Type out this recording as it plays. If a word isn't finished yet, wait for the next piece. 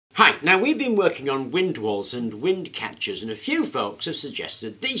Right, now we've been working on wind walls and wind catchers, and a few folks have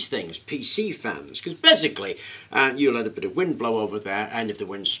suggested these things, PC fans, because basically you let a bit of wind blow over there, and if the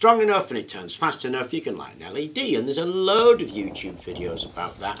wind's strong enough and it turns fast enough, you can light an LED, and there's a load of YouTube videos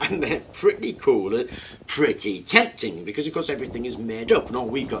about that, and they're pretty cool and pretty tempting, because of course everything is made up, and all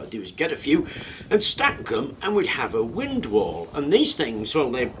we've got to do is get a few and stack them, and we'd have a wind wall. And these things,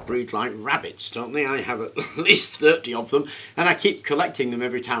 well, they breed like rabbits, don't they? I have at least 30 of them, and I keep collecting them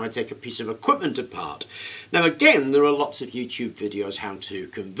every time I take a piece of equipment apart. Now again, there are lots of YouTube videos how to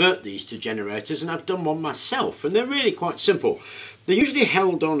convert these to generators, and I've done one myself, and they're really quite simple. They're usually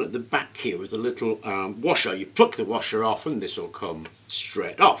held on at the back here with a little washer. You pluck the washer off and this will come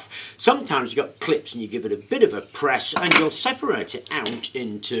straight off. Sometimes you've got clips and you give it a bit of a press and you'll separate it out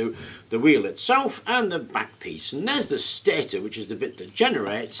into the wheel itself and the back piece. And there's the stator, which is the bit that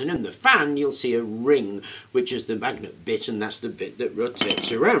generates, and in the fan you'll see a ring, which is the magnet bit, and that's the bit that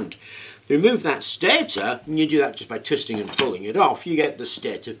rotates around. Remove that stator, and you do that just by twisting and pulling it off, you get the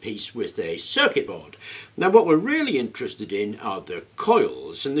stator piece with a circuit board. Now what we're really interested in are the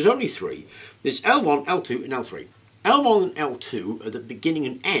coils, and there's only three. There's L1, L2 and L3. L1 and L2 are the beginning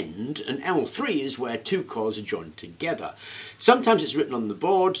and end, and L3 is where two coils are joined together. Sometimes it's written on the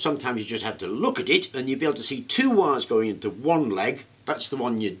board, sometimes you just have to look at it and you'll be able to see two wires going into one leg. That's the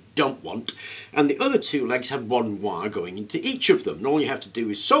one you don't want, and the other two legs have one wire going into each of them, and all you have to do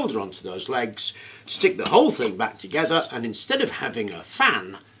is solder onto those legs, stick the whole thing back together, and instead of having a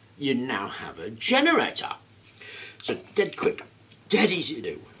fan, you now have a generator. So dead quick, dead easy to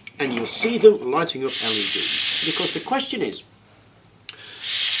do, and you'll see them lighting up LEDs. Because the question is,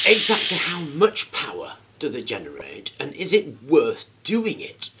 exactly how much power do they generate, and is it worth doing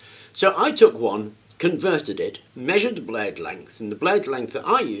it? So I took one, converted it, measured the blade length, and the blade length that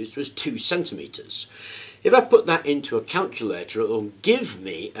I used was 2 centimetres. If I put that into a calculator, it will give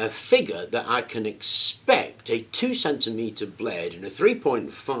me a figure that I can expect a 2 centimetre blade in a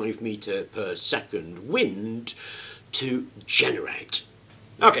 3.5 metre per second wind to generate.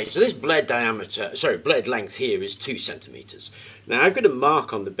 Okay, so this blade length here is 2 centimetres. Now I've got a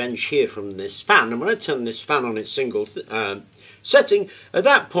mark on the bench here from this fan, and when I turn this fan on its single setting, at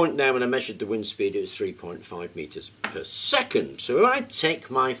that point there when I measured the wind speed, it was 3.5 metres per second. So if I take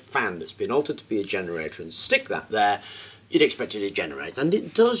my fan that's been altered to be a generator and stick that there, you'd expect it to generate, and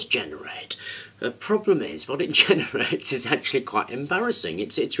it does generate. The problem is, what it generates is actually quite embarrassing.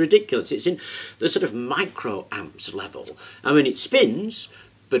 It's ridiculous. It's in the sort of microamps level. I mean, it spins,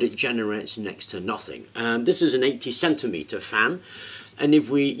 but it generates next to nothing. This is an 80 centimetre fan. And if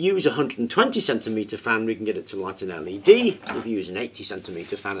we use a 120 centimetre fan, we can get it to light an LED. If you use an 80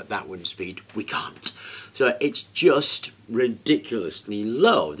 centimetre fan at that wind speed, we can't. So it's just ridiculously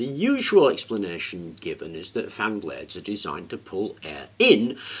low. The usual explanation given is that fan blades are designed to pull air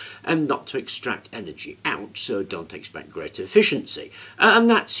in and not to extract energy out, so don't expect great efficiency. And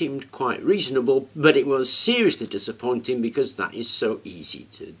that seemed quite reasonable, but it was seriously disappointing because that is so easy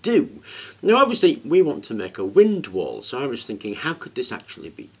to do. Now obviously we want to make a wind wall, so I was thinking, how could this actually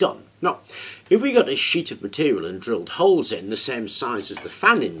be done? Now, if we got a sheet of material and drilled holes in the same size as the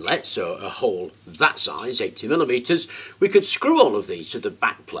fan inlet, so a hole that size, 80 millimetres, we could screw all of these to the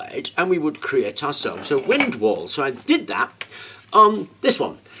back plate and we would create ourselves a wind wall. So I did that on this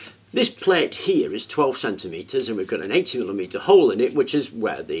one. This plate here is 12 centimetres and we've got an 80 millimetre hole in it, which is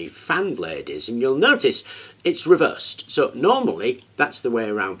where the fan blade is, and you'll notice it's reversed. So normally that's the way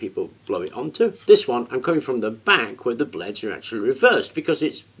around people blow it onto. This one I'm coming from the back where the blades are actually reversed because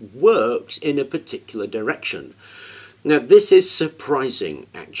it works in a particular direction. Now this is surprising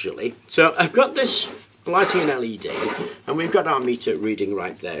actually. So I've got this lighting an LED, and we've got our meter reading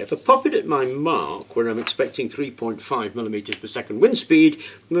right there. If I pop it at my mark where I'm expecting 3.5 millimetres per second wind speed,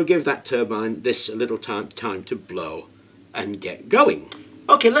 we'll give that turbine this a little time to blow and get going.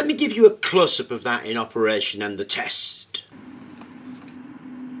 Okay, let me give you a close-up of that in operation and the test.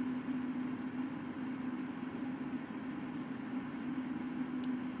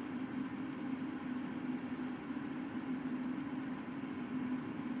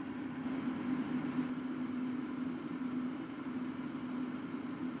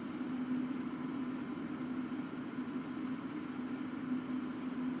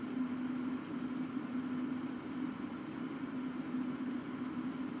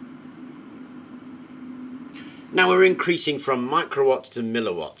 Now we're increasing from microwatts to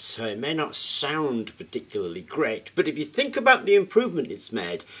milliwatts. It may not sound particularly great, but if you think about the improvement it's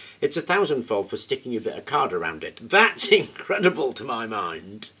made, it's 1,000-fold for sticking a bit of card around it. That's incredible to my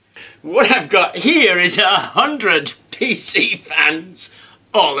mind. What I've got here is 100 PC fans,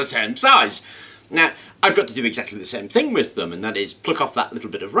 all the same size. Now, I've got to do exactly the same thing with them, and that is pluck off that little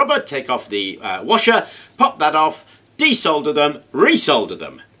bit of rubber, take off the washer, pop that off, desolder them, resolder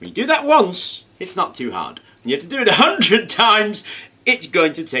them. When you do that once, it's not too hard. When you have to do it 100 times, it's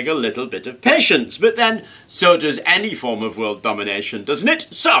going to take a little bit of patience, but then so does any form of world domination, doesn't it?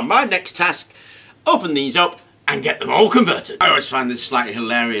 So my next task, open these up and get them all converted. I always find this slightly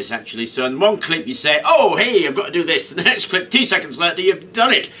hilarious actually. So in one clip you say, oh hey, I've got to do this, and the next clip 2 seconds later you've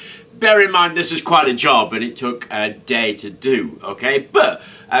done it. Bear in mind this is quite a job and it took a day to do, okay? But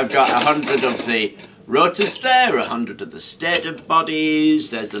I've got 100 of the rotors there, 100 of the stator bodies,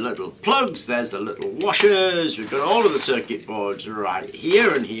 there's the little plugs, there's the little washers, we've got all of the circuit boards right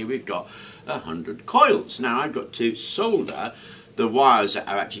here, and here we've got 100 coils. Now I've got to solder the wires that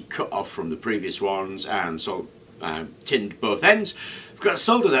I've actually cut off from the previous ones and tinned both ends. I've got to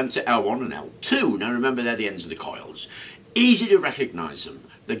solder them to L1 and L2. Now remember, they're the ends of the coils. Easy to recognise them.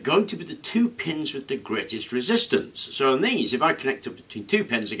 They're going to be the 2 pins with the greatest resistance. So on these, if I connect up between 2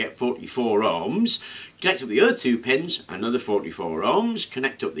 pins, I get 44 ohms. Connect up the other 2 pins, another 44 ohms.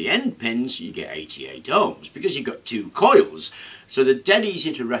 Connect up the end pins, you get 88 ohms, because you've got 2 coils. So they're dead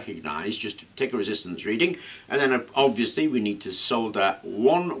easy to recognise. Just take a resistance reading, and then obviously we need to solder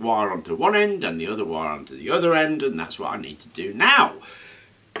one wire onto one end and the other wire onto the other end, and that's what I need to do now.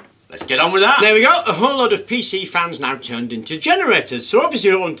 Let's get on with that. There we go, a whole lot of PC fans now turned into generators. So obviously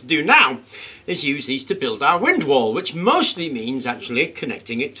what I want to do now is use these to build our wind wall, which mostly means actually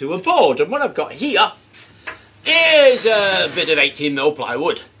connecting it to a board. And what I've got here is a bit of 18mm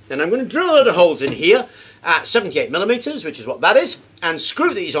plywood. Then I'm going to drill a load of holes in here at 78mm, which is what that is, and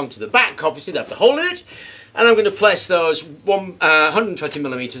screw these onto the back. Obviously they have the hole in it. And I'm going to place those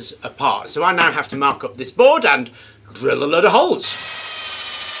 120mm apart. So I now have to mark up this board and drill a load of holes.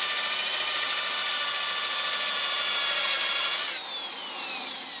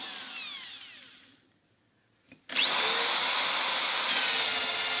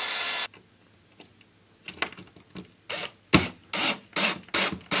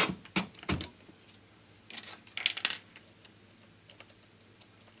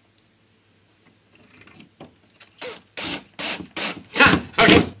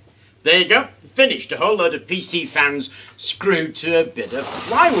 There you go, finished. A whole load of PC fans screwed to a bit of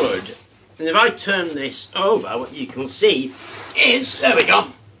plywood. And if I turn this over, what you can see is, there we go,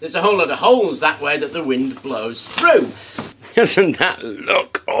 there's a whole load of holes that way that the wind blows through. Doesn't that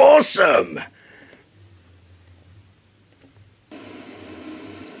look awesome?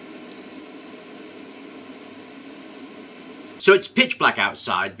 So it's pitch black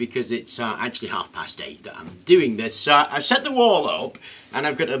outside because it's actually 8:30 that I'm doing this. So I've set the wall up and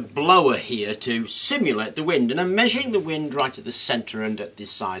I've got a blower here to simulate the wind, and I'm measuring the wind right at the centre and at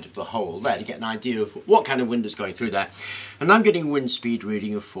this side of the hole there to get an idea of what kind of wind is going through there. And I'm getting wind speed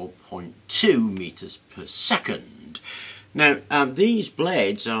reading of 4.2 metres per second. Now these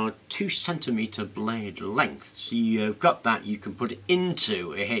blades are 2cm blade length, so you've got that, you can put it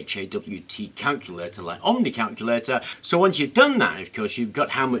into a HAWT calculator like Omni Calculator. So once you've done that, of course, you've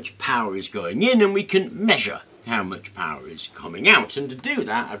got how much power is going in, and we can measure how much power is coming out. And to do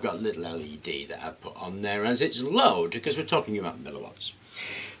that, I've got a little LED that I've put on there as its load, because we're talking about milliwatts.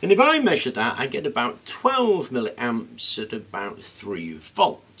 And if I measure that, I get about 12 milliamps at about 3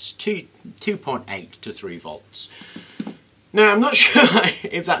 volts, 2.8 to 3 volts. Now, I'm not sure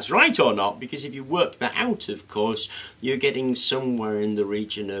if that's right or not, because if you work that out, of course, you're getting somewhere in the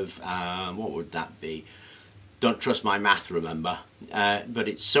region of, what would that be? Don't trust my math, remember, but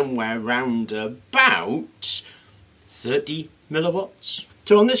it's somewhere around about 30 milliwatts.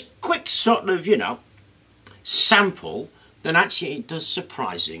 So on this quick sort of, you know, sample, then actually it does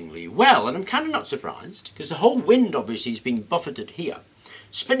surprisingly well. And I'm kind of not surprised, because the whole wind obviously is being buffeted here.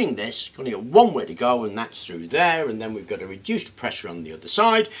 Spinning this, only got one way to go, and that's through there, and then we've got a reduced pressure on the other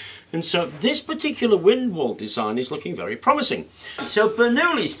side. And so this particular wind wall design is looking very promising. So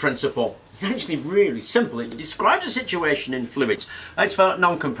Bernoulli's principle is actually really simple. It describes a situation in fluids. It's for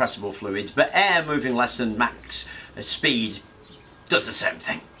non-compressible fluids, but air moving less than max speed does the same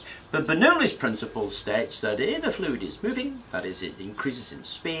thing. But Bernoulli's principle states that if a fluid is moving, that is, it increases in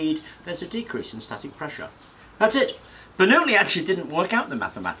speed, there's a decrease in static pressure. That's it. Bernoulli actually didn't work out the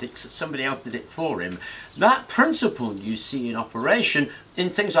mathematics, somebody else did it for him. That principle you see in operation in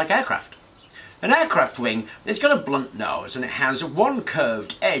things like aircraft. An aircraft wing, it's got a blunt nose and it has one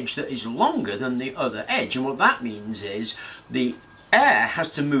curved edge that is longer than the other edge, and what that means is the air has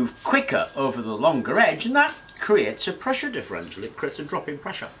to move quicker over the longer edge, and that creates a pressure differential. It creates a drop in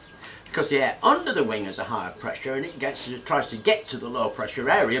pressure, because the air under the wing has a higher pressure and it tries to get to the low pressure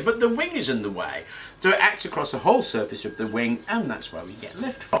area, but the wing is in the way. So it acts across the whole surface of the wing, and that's where we get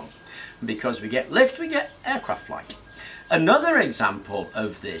lift from. Because we get lift, we get aircraft flight. Another example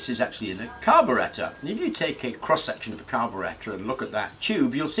of this is actually in a carburettor. If you take a cross-section of a carburettor and look at that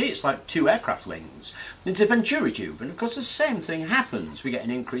tube, you'll see it's like two aircraft wings. It's a Venturi tube, and of course the same thing happens. We get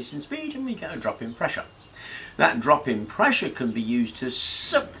an increase in speed and we get a drop in pressure. That drop in pressure can be used to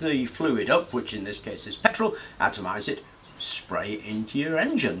suck the fluid up, which in this case is petrol, atomize it, spray it into your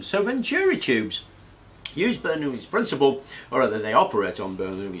engine. So Venturi tubes use Bernoulli's principle, or rather they operate on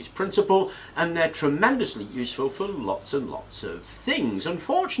Bernoulli's principle, and they're tremendously useful for lots and lots of things.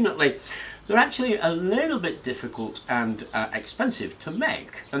 Unfortunately, they're actually a little bit difficult and expensive to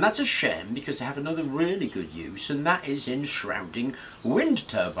make, and that's a shame because they have another really good use, and that is in shrouding wind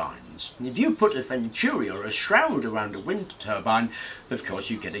turbines. If you put a Venturi or a shroud around a wind turbine, of course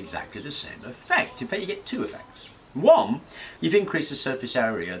you get exactly the same effect. In fact, you get two effects. One, you've increased the surface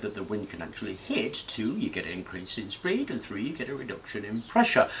area that the wind can actually hit. Two, you get an increase in speed. And three, you get a reduction in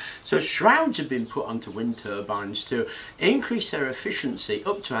pressure. So shrouds have been put onto wind turbines to increase their efficiency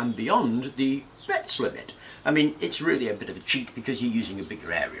up to and beyond the Betz limit. I mean, it's really a bit of a cheat because you're using a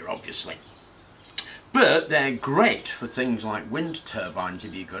bigger area, obviously. But they're great for things like wind turbines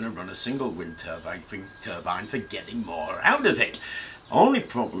if you're going to run a single wind turbine for getting more out of it. Only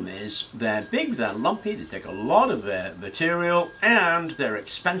problem is they're big, they're lumpy, they take a lot of material, and they're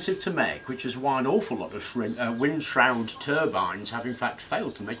expensive to make, which is why an awful lot of wind shroud turbines have in fact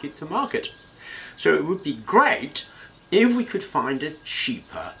failed to make it to market. So it would be great if we could find a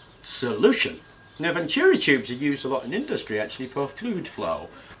cheaper solution. Now Venturi tubes are used a lot in industry actually for fluid flow.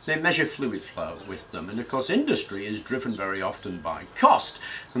 They measure fluid flow with them, and of course industry is driven very often by cost,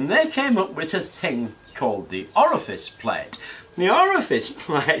 and they came up with a thing called the orifice plate. The orifice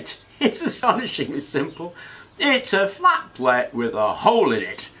plate is astonishingly simple. It's a flat plate with a hole in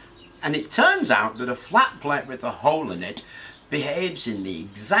it, and it turns out that a flat plate with a hole in it behaves in the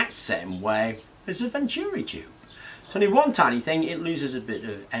exact same way as a Venturi tube. It's only one tiny thing, it loses a bit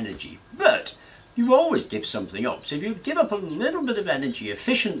of energy, but you always give something up. So if you give up a little bit of energy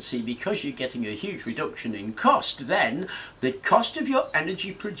efficiency because you're getting a huge reduction in cost, then the cost of your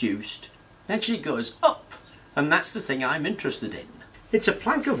energy produced actually goes up. And that's the thing I'm interested in. It's a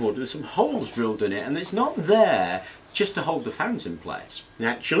plank of wood with some holes drilled in it, and it's not there just to hold the fans in place.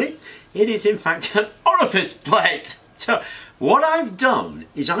 Actually, it is in fact an orifice plate. So what I've done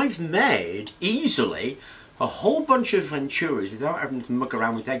is I've made easily a whole bunch of Venturis without having to muck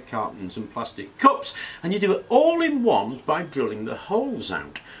around with egg cartons and plastic cups, and you do it all in one by drilling the holes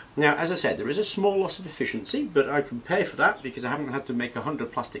out. Now, as I said, there is a small loss of efficiency, but I can pay for that because I haven't had to make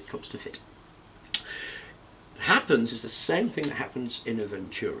 100 plastic cups to fit. Happens is the same thing that happens in a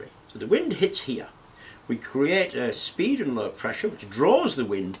Venturi. So the wind hits here. We create a speed and low pressure which draws the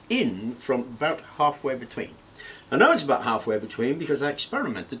wind in from about halfway between. I know it's about halfway between because I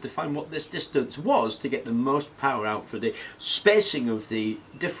experimented to find what this distance was to get the most power out for the spacing of the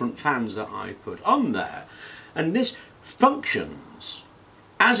different fans that I put on there. And this functions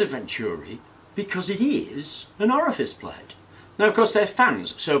as a Venturi because it is an orifice plate. Now of course they're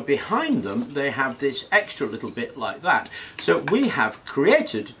fans, so behind them they have this extra little bit like that. So we have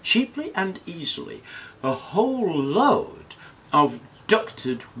created cheaply and easily a whole load of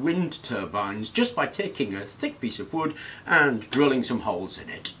ducted wind turbines just by taking a thick piece of wood and drilling some holes in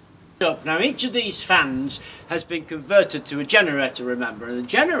it. Now each of these fans has been converted to a generator, remember, and the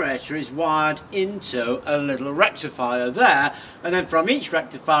generator is wired into a little rectifier there, and then from each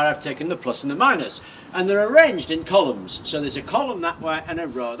rectifier I've taken the plus and the minus, and they're arranged in columns. So there's a column that way and a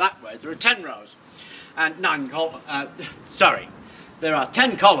row that way. There are 10 rows and 9 columns. There are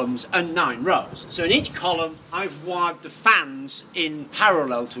 10 columns and 9 rows. So in each column I've wired the fans in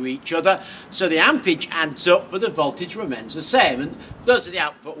parallel to each other, so the ampage adds up but the voltage remains the same, and those are the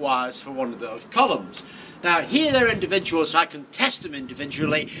output wires for one of those columns. Now here they're individual, so I can test them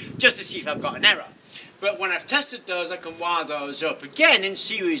individually just to see if I've got an error. But when I've tested those I can wire those up again in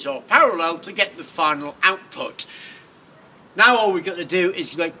series or parallel to get the final output. Now all we've got to do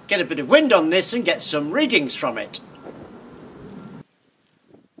is get a bit of wind on this and get some readings from it.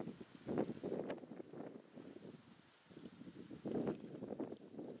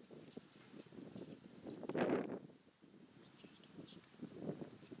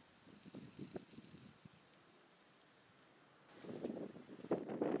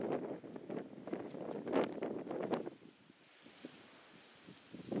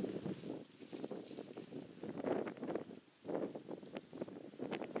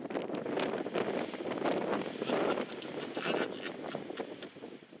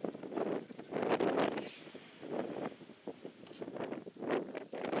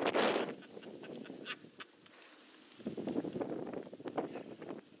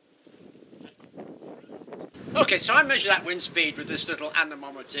 Okay, so I measure that wind speed with this little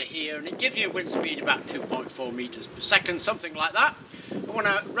anemometer here, and it gives you a wind speed about 2.4 metres per second, something like that. And when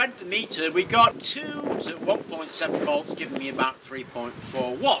I read the meter, we got 1.7 volts, giving me about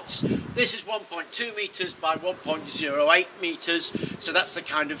 3.4 watts. This is 1.2 metres by 1.08 metres, so that's the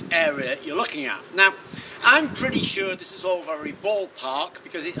kind of area you're looking at. Now, I'm pretty sure this is all very ballpark,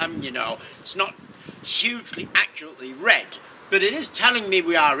 because it's not hugely accurately read, but it is telling me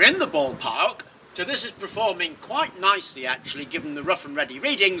we are in the ballpark. So this is performing quite nicely, actually, given the rough and ready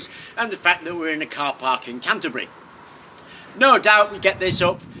readings and the fact that we're in a car park in Canterbury. No doubt we get this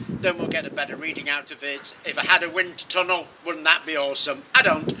up, then we'll get a better reading out of it. If I had a wind tunnel, wouldn't that be awesome? I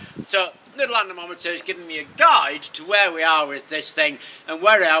don't. So little anemometer is giving me a guide to where we are with this thing, and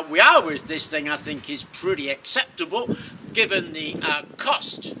where we are with this thing I think is pretty acceptable, given the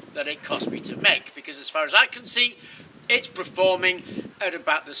cost that it cost me to make, because as far as I can see, it's performing at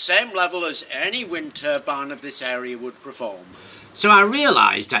about the same level as any wind turbine of this area would perform. So I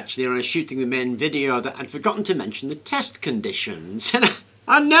realised actually when I was shooting the main video that I'd forgotten to mention the test conditions. And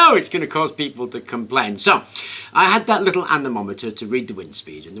I know it's going to cause people to complain. So I had that little anemometer to read the wind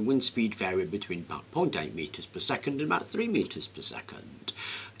speed, and the wind speed varied between about 0.8 metres per second and about 3 metres per second.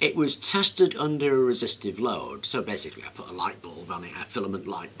 It was tested under a resistive load, so basically I put a light bulb on it, a filament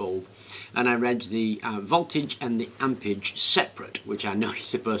light bulb, and I read the voltage and the ampage separate, which I know you're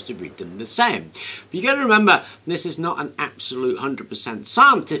supposed to read them the same. But you got to remember, this is not an absolute 100%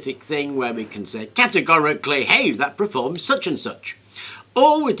 scientific thing where we can say categorically, hey, that performs such and such.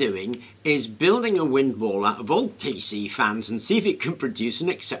 All we're doing is building a wind wall out of old PC fans and see if it can produce an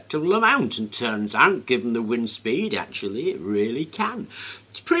acceptable amount, and turns out, given the wind speed, actually it really can.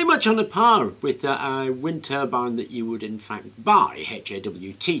 It's pretty much on a par with a wind turbine that you would in fact buy.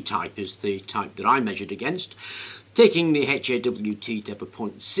 HAWT type is the type that I measured against. Taking the HAWT to have a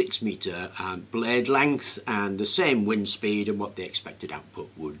 0.6 metre blade length and the same wind speed and what the expected output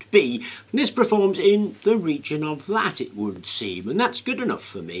would be, this performs in the region of that, it would seem, and that's good enough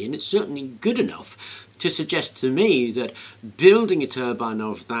for me, and it's certainly good enough to suggest to me that building a turbine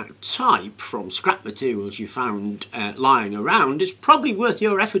of that type from scrap materials you found lying around is probably worth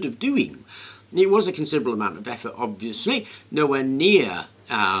your effort of doing. It was a considerable amount of effort, obviously, nowhere near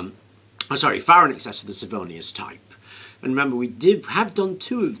far in excess of the Savonius type. And remember, we have done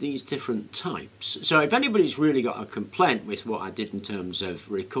 2 of these different types. So if anybody's really got a complaint with what I did in terms of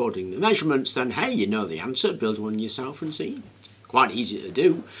recording the measurements, then hey, you know the answer. Build one yourself and see. It's quite easy to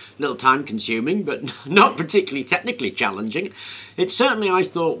do. A little time consuming, but not particularly technically challenging. It certainly, I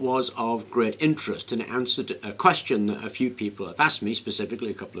thought, was of great interest, and it answered a question that a few people have asked me,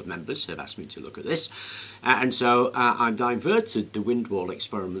 specifically a couple of members have asked me to look at this. And so I've diverted the wind wall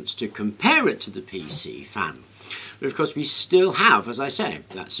experiments to compare it to the PC fan. But of course we still have, as I say,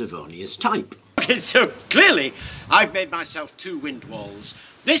 that Savonius type. Okay, so clearly I've made myself 2 wind walls.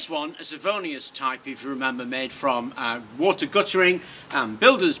 This one, a Savonius type, if you remember, made from water guttering and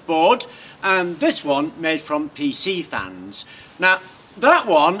builder's board, and this one made from PC fans. Now, that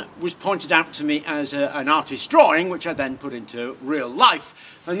one was pointed out to me as an artist's drawing, which I then put into real life.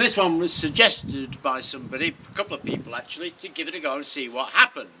 And this one was suggested by somebody, a couple of people actually, to give it a go and see what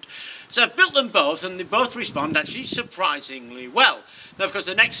happened. So I've built them both, and they both respond actually surprisingly well. Now, of course,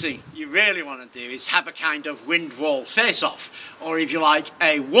 the next thing you really want to do is have a kind of wind wall face-off, or if you like,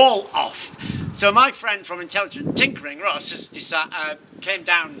 a wall-off. So my friend from Intelligent Tinkering, Ross, has came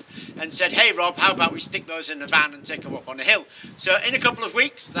down and said, hey Rob, how about we stick those in the van and take them up on a hill? So in a couple of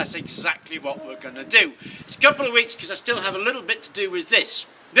weeks, that's exactly what we're going to do. It's a couple of weeks because I still have a little bit to do with this.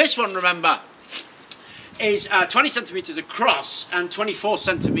 This one, remember, is 20 centimetres across and 24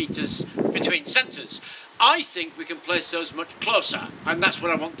 centimetres between centres. I think we can place those much closer, and that's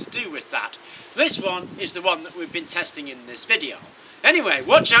what I want to do with that. This one is the one that we've been testing in this video. Anyway,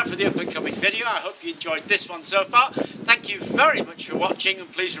 watch out for the up-and-coming video. I hope you enjoyed this one so far. Thank you very much for watching,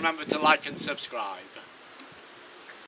 and please remember to like and subscribe.